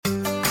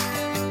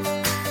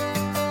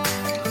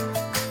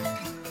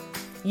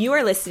You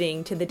are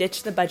listening to the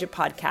Ditch the Budget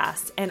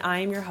podcast, and I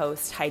am your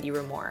host, Heidi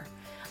Ramore.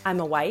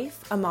 I'm a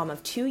wife, a mom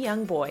of 2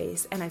 young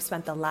boys, and I've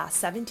spent the last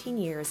 17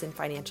 years in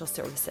financial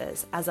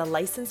services as a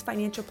licensed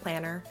financial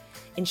planner,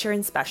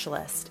 insurance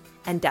specialist,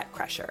 and debt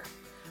crusher.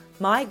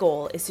 My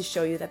goal is to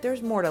show you that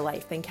there's more to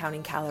life than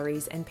counting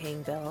calories and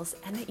paying bills,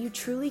 and that you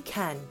truly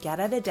can get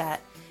out of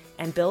debt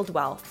and build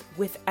wealth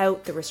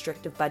without the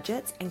restrictive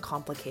budgets and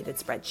complicated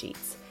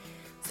spreadsheets.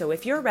 So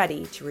if you're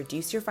ready to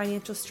reduce your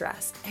financial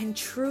stress and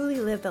truly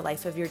live the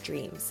life of your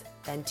dreams,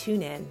 then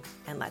tune in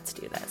and let's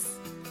do this.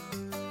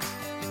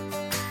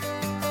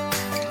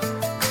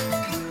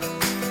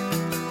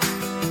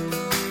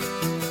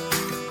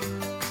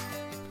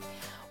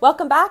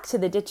 Welcome back to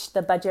the Ditch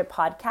the Budget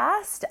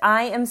podcast.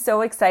 I am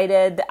so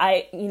excited.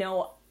 I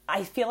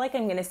feel like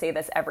I'm going to say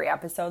this every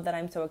episode that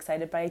I'm so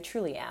excited, but I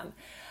truly am.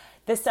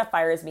 This stuff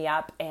fires me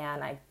up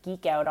and I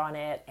geek out on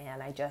it,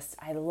 and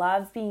I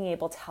love being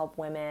able to help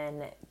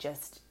women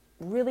just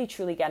really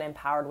truly get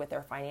empowered with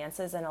their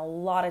finances, and a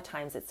lot of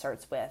times it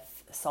starts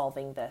with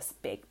solving this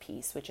big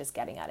piece, which is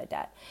getting out of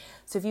debt.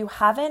 So if you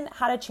haven't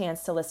had a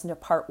chance to listen to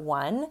part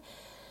 1,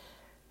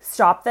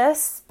 stop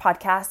this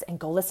podcast and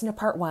go listen to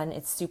part 1.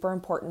 It's super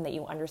important that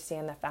you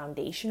understand the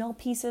foundational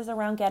pieces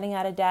around getting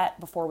out of debt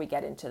before we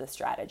get into the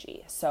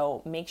strategy.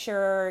 So make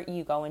sure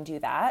you go and do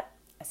that.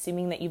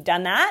 Assuming that you've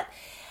done that,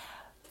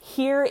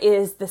 here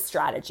is the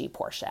strategy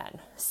portion.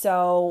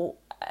 So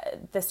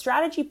the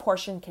strategy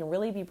portion can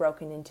really be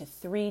broken into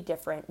 3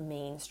 different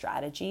main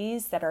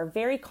strategies that are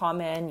very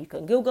common. You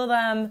can Google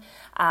them.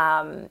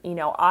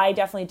 I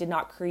definitely did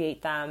not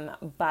create them,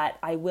 but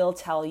I will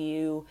tell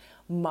you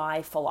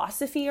my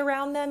philosophy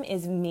around them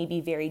is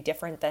maybe very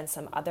different than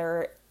some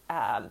other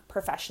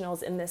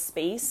professionals in this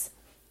space.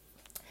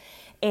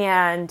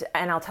 And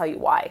I'll tell you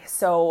why.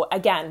 So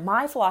again,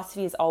 my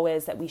philosophy is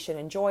always that we should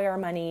enjoy our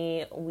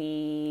money.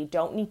 We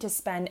don't need to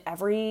spend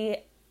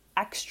every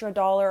extra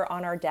dollar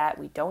on our debt.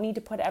 We don't need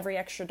to put every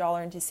extra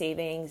dollar into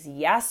savings.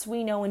 Yes,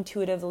 we know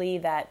intuitively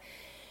that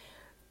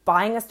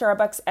buying a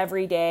Starbucks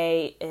every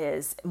day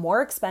is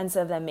more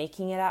expensive than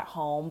making it at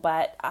home,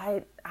 but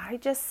I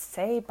just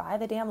say buy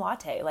the damn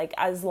latte. Like,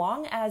 as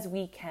long as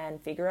we can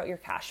figure out your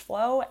cash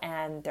flow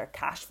and their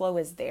cash flow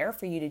is there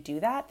for you to do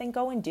that, then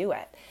go and do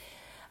it.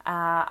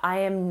 I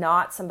am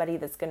not somebody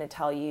that's going to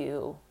tell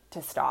you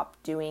to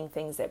stop doing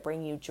things that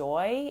bring you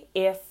joy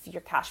if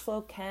your cash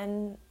flow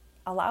can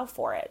allow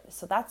for it.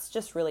 So that's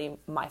just really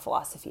my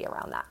philosophy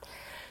around that.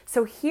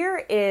 So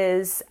here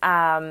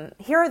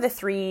are the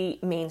 3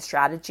 main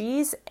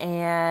strategies,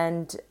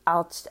 and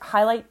I'll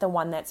highlight the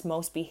one that's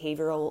most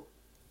behaviorally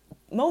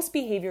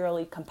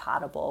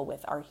compatible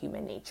with our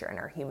human nature and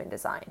our human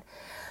design.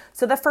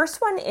 So the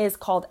first one is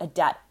called a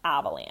debt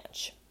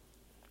avalanche.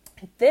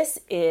 This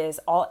is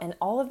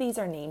all of these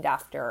are named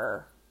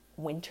after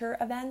winter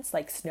events,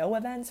 like snow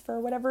events for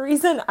whatever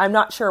reason. I'm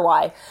not sure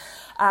why.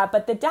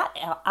 But the debt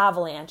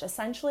avalanche,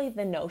 essentially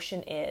the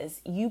notion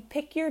is you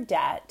pick your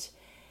debt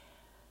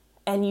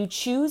and you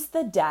choose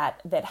the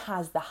debt that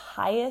has the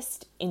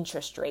highest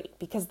interest rate,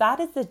 because that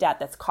is the debt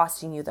that's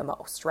costing you the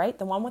most, right?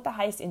 The one with the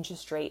highest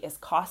interest rate is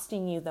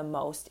costing you the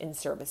most in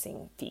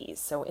servicing fees.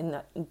 So in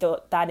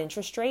that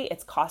interest rate,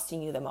 it's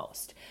costing you the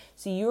most.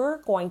 So you're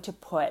going to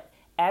put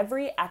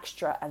every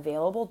extra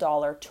available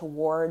dollar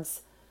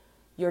towards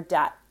your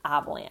debt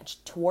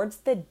avalanche, towards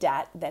the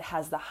debt that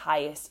has the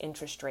highest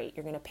interest rate.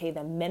 You're going to pay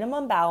the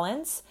minimum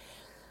balance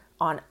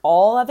on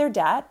all other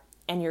debt,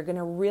 and you're going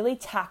to really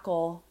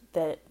tackle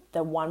the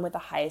one with the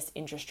highest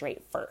interest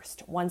rate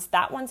first. Once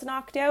that one's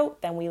knocked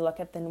out, then we look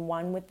at the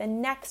one with the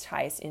next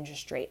highest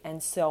interest rate,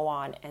 and so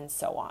on and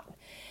so on.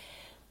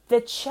 The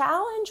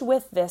challenge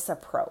with this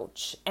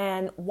approach,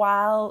 and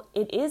while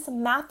it is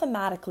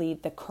mathematically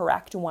the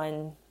correct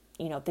one,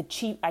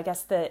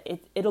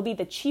 it'll be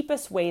the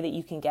cheapest way that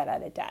you can get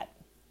out of debt.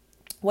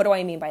 What do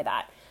I mean by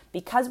that?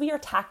 Because we are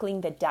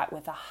tackling the debt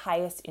with the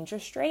highest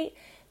interest rate,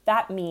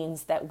 that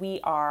means that we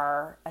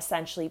are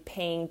essentially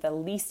paying the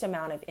least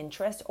amount of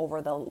interest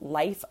over the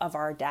life of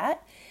our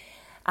debt.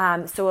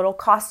 So it'll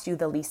cost you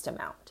the least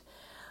amount.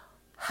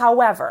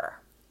 However,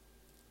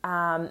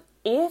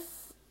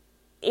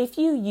 if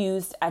you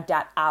used a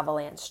debt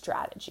avalanche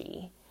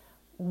strategy,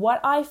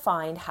 what I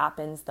find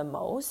happens the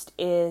most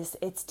is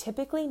it's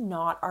typically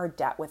not our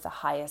debt with the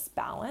highest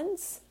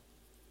balance.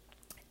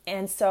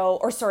 It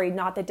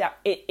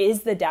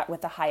is the debt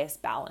with the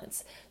highest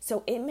balance.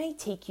 So it may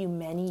take you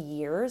many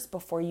years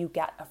before you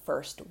get a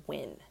first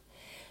win.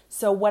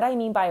 So what I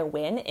mean by a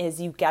win is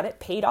you get it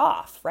paid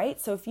off,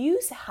 right? So if you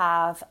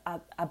have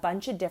a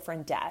bunch of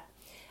different debt,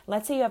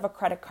 let's say you have a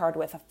credit card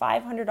with a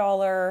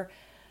 $500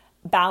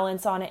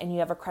 balance on it and you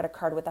have a credit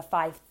card with a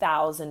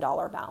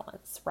 $5,000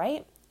 balance,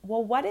 right?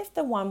 Well, what if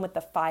the one with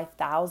the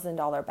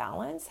 $5,000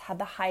 balance had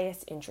the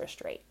highest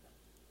interest rate?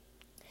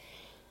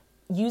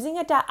 Using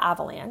a debt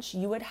avalanche,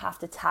 you would have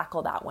to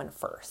tackle that one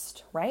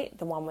first, right?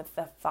 The one with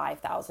the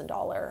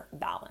 $5,000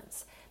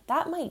 balance.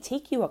 That might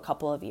take you a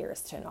couple of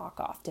years to knock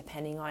off,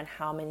 depending on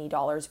how many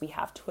dollars we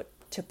have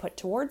to put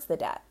towards the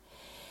debt.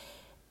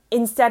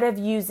 instead of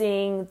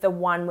using the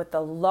one with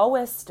the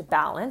lowest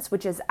balance,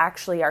 which is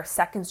actually our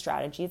second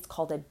strategy, it's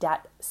called a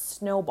debt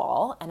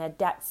snowball. And a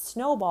debt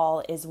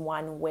snowball is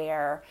one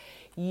where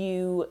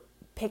you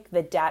pick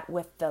the debt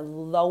with the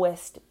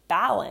lowest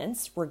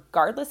balance,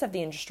 regardless of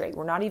the interest rate.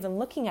 We're not even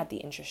looking at the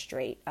interest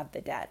rate of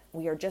the debt.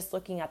 We are just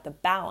looking at the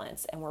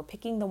balance, and we're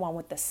picking the one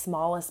with the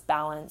smallest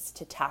balance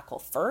to tackle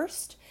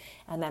first.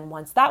 And then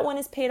once that one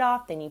is paid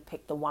off, then you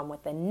pick the one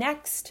with the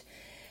next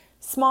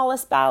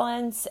smallest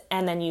balance,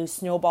 and then you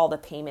snowball the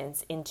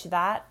payments into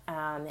that,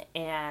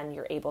 and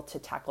you're able to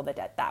tackle the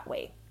debt that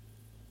way.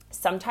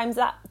 Sometimes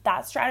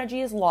that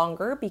strategy is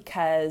longer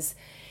because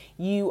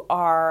you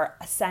are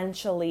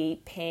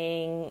essentially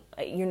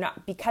you're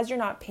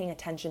not paying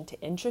attention to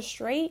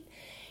interest rate,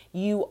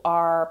 you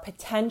are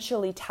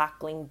potentially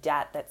tackling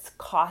debt that's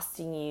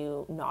costing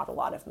you not a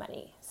lot of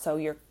money. So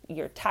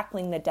you're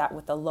tackling the debt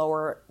with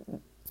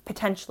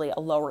potentially a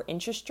lower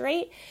interest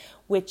rate,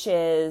 which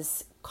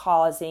is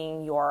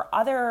causing your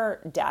other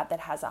debt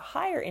that has a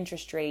higher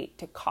interest rate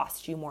to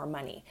cost you more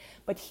money.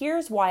 But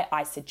here's why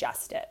I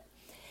suggest it.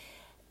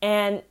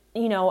 And,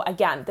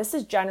 again, this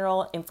is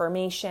general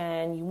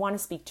information. You want to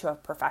speak to a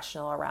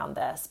professional around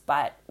this,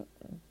 but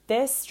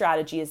this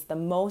strategy is the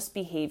most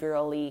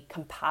behaviorally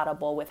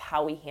compatible with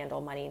how we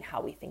handle money and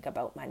how we think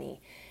about money,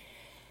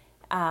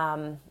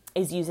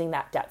 is using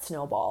that debt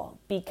snowball.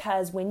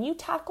 Because when you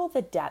tackle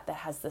the debt that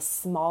has the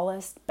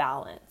smallest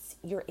balance,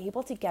 you're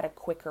able to get a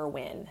quicker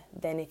win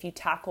than if you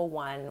tackle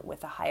one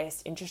with the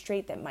highest interest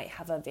rate that might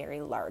have a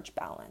very large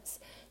balance.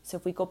 So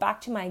if we go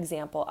back to my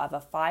example of a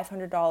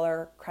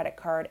 $500 credit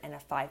card and a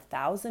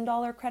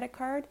 $5,000 credit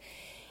card,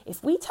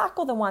 if we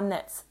tackle the one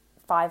that's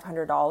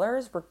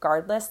 $500,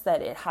 regardless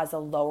that it has a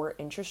lower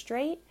interest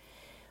rate,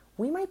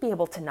 we might be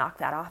able to knock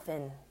that off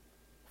in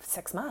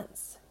 6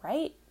 months,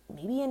 right?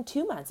 Maybe in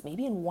 2 months,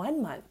 maybe in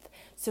 1 month.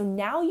 So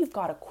now you've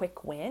got a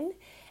quick win,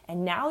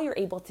 and now you're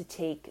able to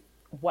take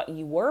what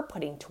you were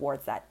putting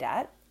towards that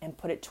debt and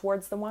put it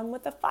towards the one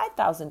with the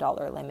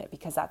 $5,000 limit,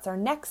 because that's our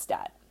next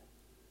debt.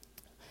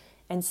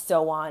 And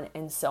so on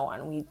and so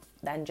on. We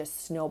then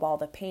just snowball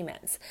the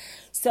payments.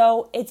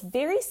 So it's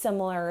very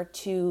similar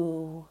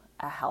to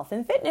a health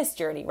and fitness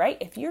journey, right?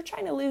 If you're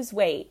trying to lose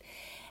weight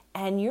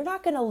and you're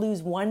not going to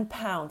lose 1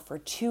 pound for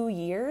 2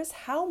 years,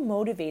 how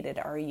motivated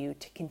are you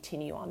to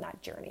continue on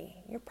that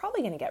journey? You're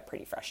probably going to get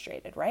pretty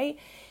frustrated, right?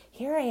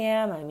 Here I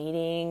am, I'm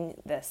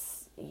eating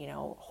this,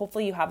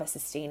 hopefully you have a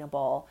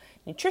sustainable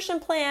nutrition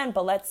plan,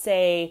 but let's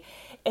say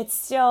it's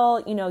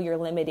still, you're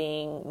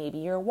limiting maybe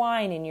your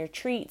wine and your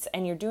treats,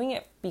 and you're doing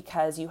it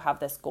because you have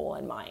this goal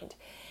in mind.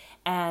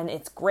 And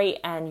it's great,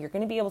 and you're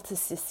going to be able to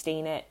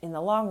sustain it in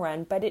the long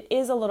run, but it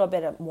is a little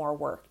bit of more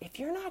work. If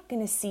you're not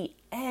going to see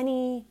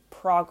any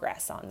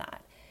progress on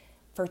that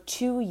for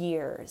 2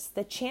 years,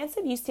 the chance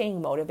of you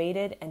staying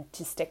motivated and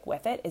to stick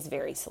with it is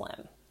very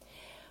slim.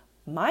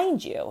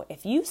 Mind you,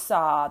 if you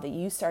saw that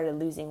you started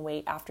losing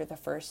weight after the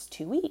first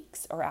 2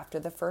 weeks or after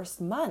the first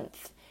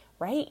month,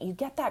 right? You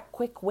get that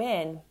quick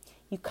win.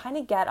 You kind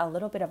of get a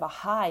little bit of a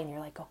high, and you're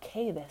like,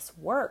 okay, this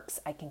works.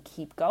 I can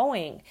keep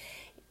going.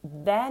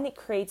 Then it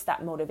creates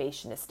that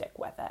motivation to stick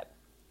with it.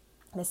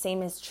 The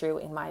same is true,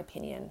 in my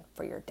opinion,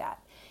 for your debt.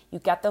 You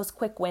get those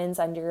quick wins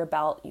under your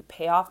belt. You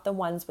pay off the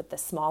ones with the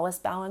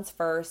smallest balance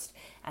first,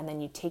 and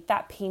then you take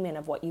that payment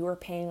of what you were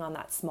paying on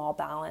that small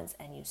balance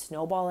and you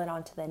snowball it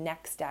onto the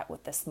next debt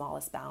with the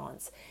smallest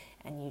balance.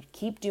 And you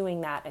keep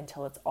doing that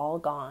until it's all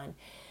gone.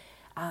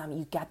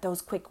 You get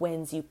those quick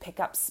wins. You pick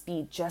up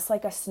speed just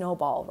like a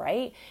snowball,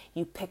 right?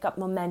 You pick up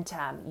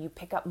momentum. You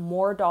pick up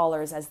more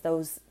dollars as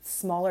those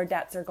smaller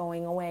debts are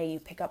going away. You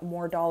pick up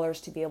more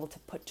dollars to be able to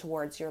put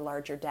towards your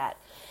larger debt.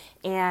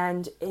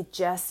 And it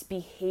just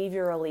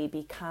behaviorally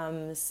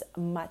becomes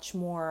much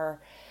more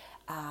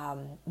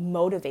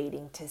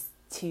motivating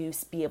to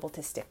be able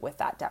to stick with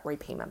that debt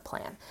repayment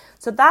plan.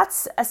 So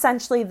that's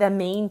essentially the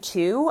main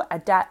two: a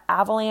debt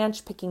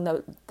avalanche, picking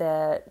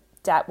the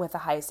debt with the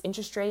highest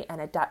interest rate,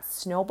 and a debt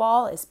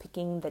snowball is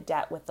picking the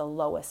debt with the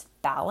lowest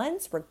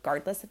balance,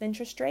 regardless of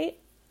interest rate,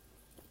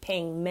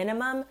 paying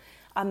minimum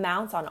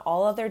amounts on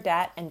all of their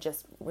debt, and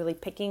just really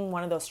picking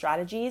one of those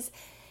strategies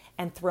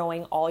and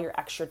throwing all your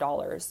extra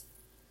dollars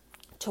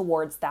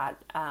towards that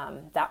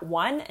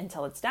one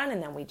until it's done,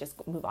 and then we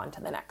just move on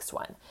to the next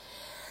one.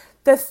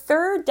 The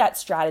third debt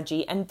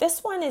strategy, and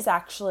this one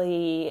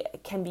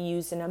can be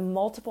used in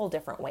multiple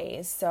different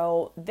ways.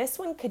 So this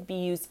one could be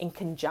used in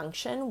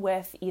conjunction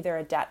with either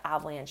a debt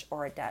avalanche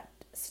or a debt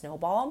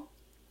snowball,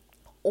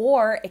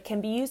 or it can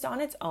be used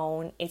on its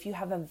own if you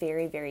have a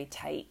very, very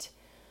tight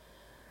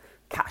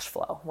cash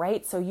flow,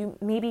 right? So you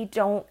maybe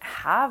don't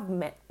have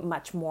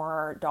much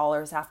more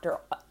dollars after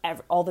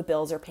all the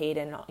bills are paid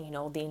and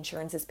the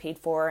insurance is paid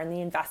for and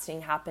the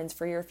investing happens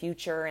for your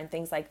future and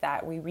things like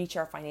that. We reach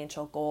our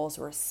financial goals.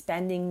 We're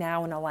spending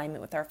now in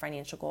alignment with our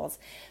financial goals.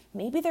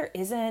 Maybe there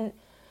isn't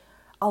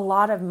a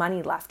lot of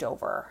money left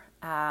over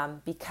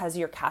because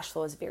your cash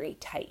flow is very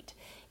tight.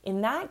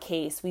 In that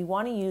case, we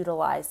want to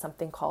utilize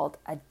something called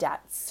a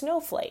debt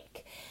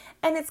snowflake.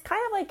 And it's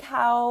kind of like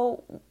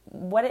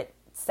what it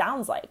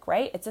sounds like,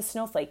 right? It's a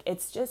snowflake.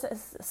 It's just a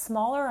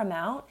smaller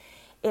amount.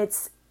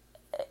 It's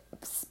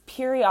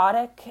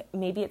periodic,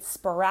 maybe it's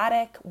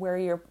sporadic, where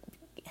you're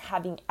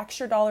having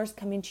extra dollars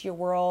come into your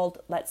world.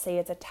 Let's say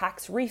it's a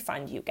tax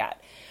refund you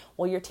get.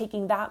 Well, you're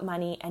taking that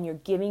money and you're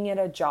giving it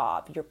a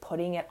job. You're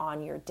putting it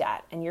on your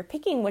debt, and you're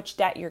picking which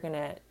debt you're going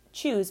to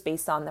choose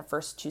based on the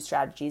first two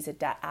strategies, a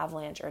debt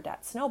avalanche or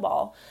debt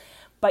snowball.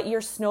 But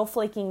you're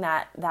snowflaking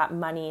that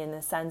money in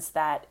the sense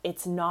that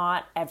it's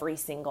not every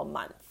single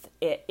month.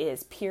 It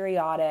is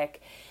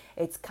periodic.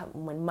 It's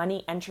when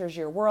money enters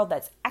your world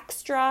that's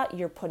extra,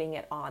 you're putting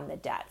it on the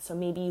debt. So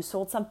maybe you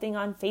sold something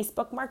on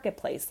Facebook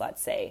Marketplace,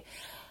 let's say.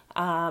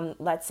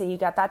 Let's say you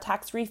got that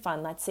tax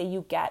refund. Let's say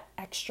you get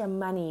extra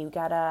money. You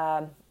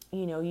got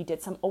you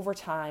did some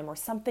overtime or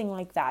something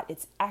like that.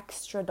 It's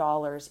extra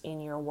dollars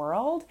in your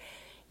world.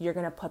 You're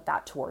going to put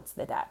that towards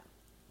the debt.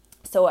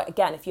 So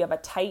again, if you have a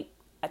tight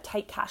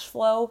cash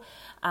flow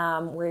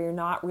where you're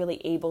not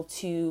really able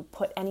to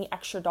put any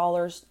extra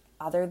dollars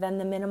other than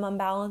the minimum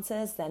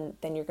balances, then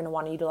you're going to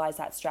want to utilize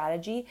that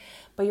strategy.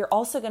 But you're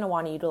also going to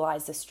want to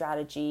utilize this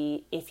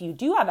strategy if you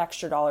do have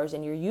extra dollars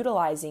and you're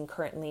utilizing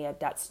currently a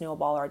debt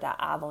snowball or debt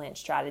avalanche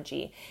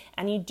strategy,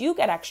 and you do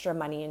get extra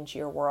money into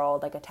your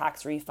world, like a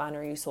tax refund,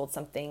 or you sold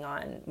something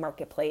on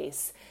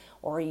Marketplace,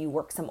 or you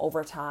work some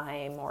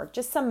overtime, or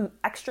just some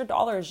extra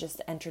dollars just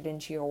entered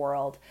into your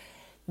world.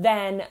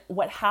 Then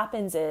what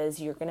happens is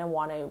you're going to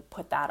want to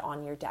put that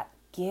on your debt.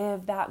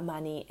 Give that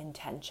money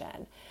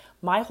intention.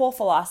 My whole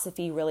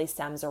philosophy really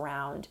stems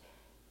around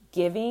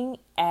giving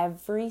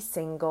every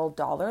single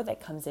dollar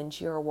that comes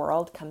into your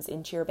world, comes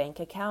into your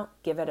bank account,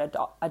 give it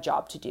a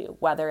job to do.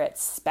 Whether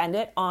it's spend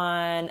it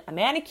on a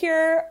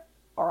manicure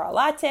or a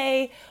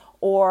latte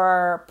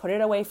or put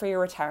it away for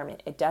your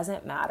retirement. It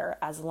doesn't matter.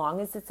 As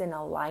long as it's in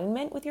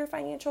alignment with your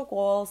financial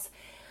goals,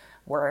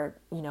 we're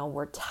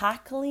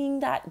tackling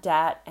that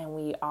debt, and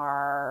we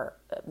are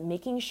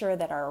making sure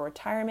that our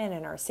retirement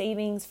and our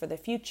savings for the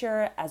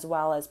future, as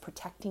well as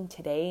protecting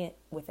today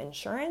with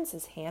insurance,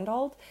 is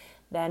handled.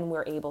 Then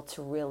we're able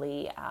to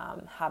really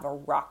have a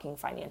rocking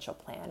financial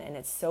plan. And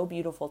it's so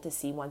beautiful to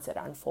see once it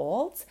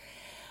unfolds.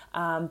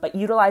 But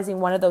utilizing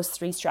one of those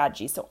three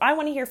strategies. So I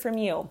want to hear from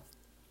you.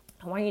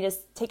 I want you to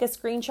take a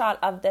screenshot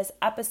of this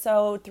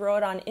episode, throw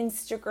it on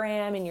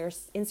Instagram in your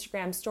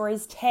Instagram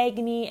stories,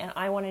 tag me, and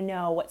I want to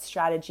know what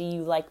strategy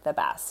you like the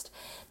best.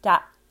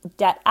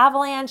 Debt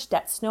avalanche,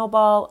 debt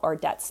snowball, or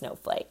debt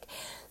snowflake.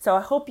 So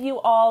I hope you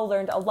all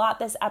learned a lot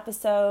this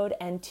episode,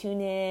 and tune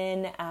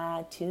in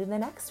to the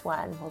next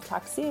one. We'll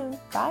talk soon.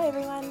 Bye,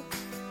 everyone.